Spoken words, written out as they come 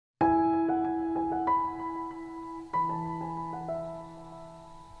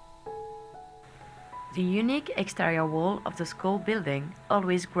The unique exterior wall of the school building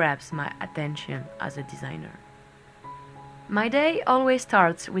always grabs my attention as a designer. My day always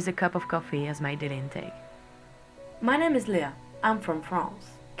starts with a cup of coffee as my daily intake. My name is Leah. I'm from France.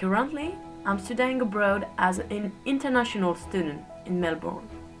 Currently, I'm studying abroad as an international student in Melbourne.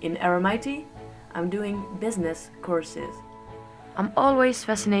 In RMIT, I'm doing business courses. I'm always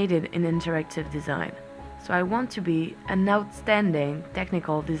fascinated in interactive design, so I want to be an outstanding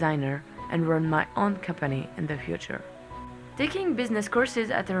technical designer and run my own company in the future. Taking business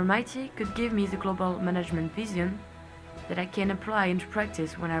courses at RMIT could give me the global management vision that I can apply into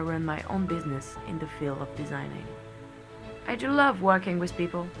practice when I run my own business in the field of designing. I do love working with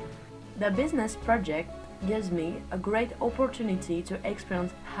people. The business project gives me a great opportunity to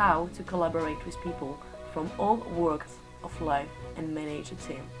experience how to collaborate with people from all walks of life and manage a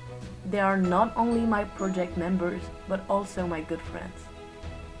team. They are not only my project members, but also my good friends.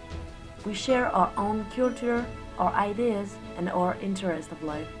 We share our own culture, our ideas, and our interest of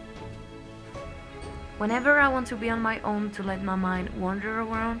life. Whenever I want to be on my own to let my mind wander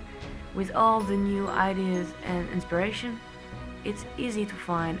around with all the new ideas and inspiration, it's easy to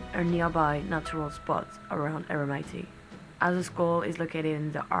find a nearby natural spot around RMIT, as the school is located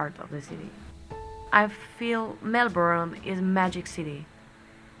in the heart of the city. I feel Melbourne is a magic city.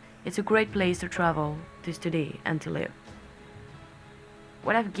 It's a great place to travel, to study, and to live.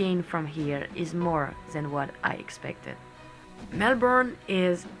 What I've gained from here is more than what I expected. Melbourne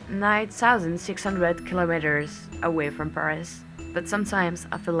is 9,600 kilometers away from Paris, but sometimes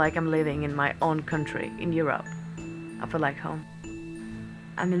I feel like I'm living in my own country, in Europe. I feel like home.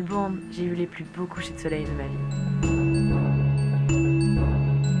 À Melbourne, j'ai eu les plus beaux couchers de soleil de ma vie.